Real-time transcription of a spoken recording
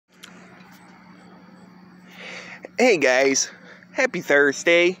Hey guys, happy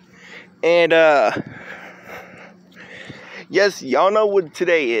Thursday, and yes, y'all know what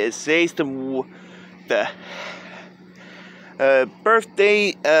today is. Today's the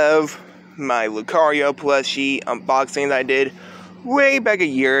birthday of my Lucario Plushie unboxing that I did way back a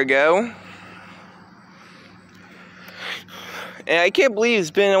year ago. And I can't believe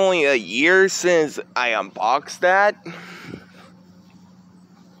it's been only a year since I unboxed that.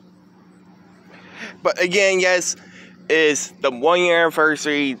 But again, yes, it's the 1 year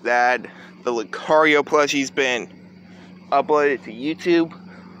anniversary that the Lucario Plushie's been uploaded to YouTube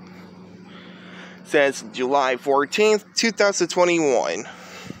since July 14th, 2021.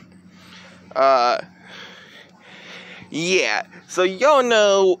 Yeah, so y'all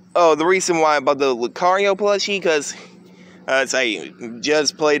know, the reason why about the Lucario Plushie, because I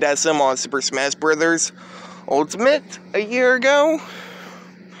just played that sim on Super Smash Bros. Ultimate a year ago.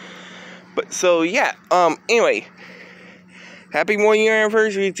 But, so yeah, anyway, happy 1 year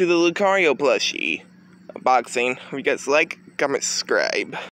anniversary to the Lucario Plushie unboxing. If you guys like, comment, subscribe.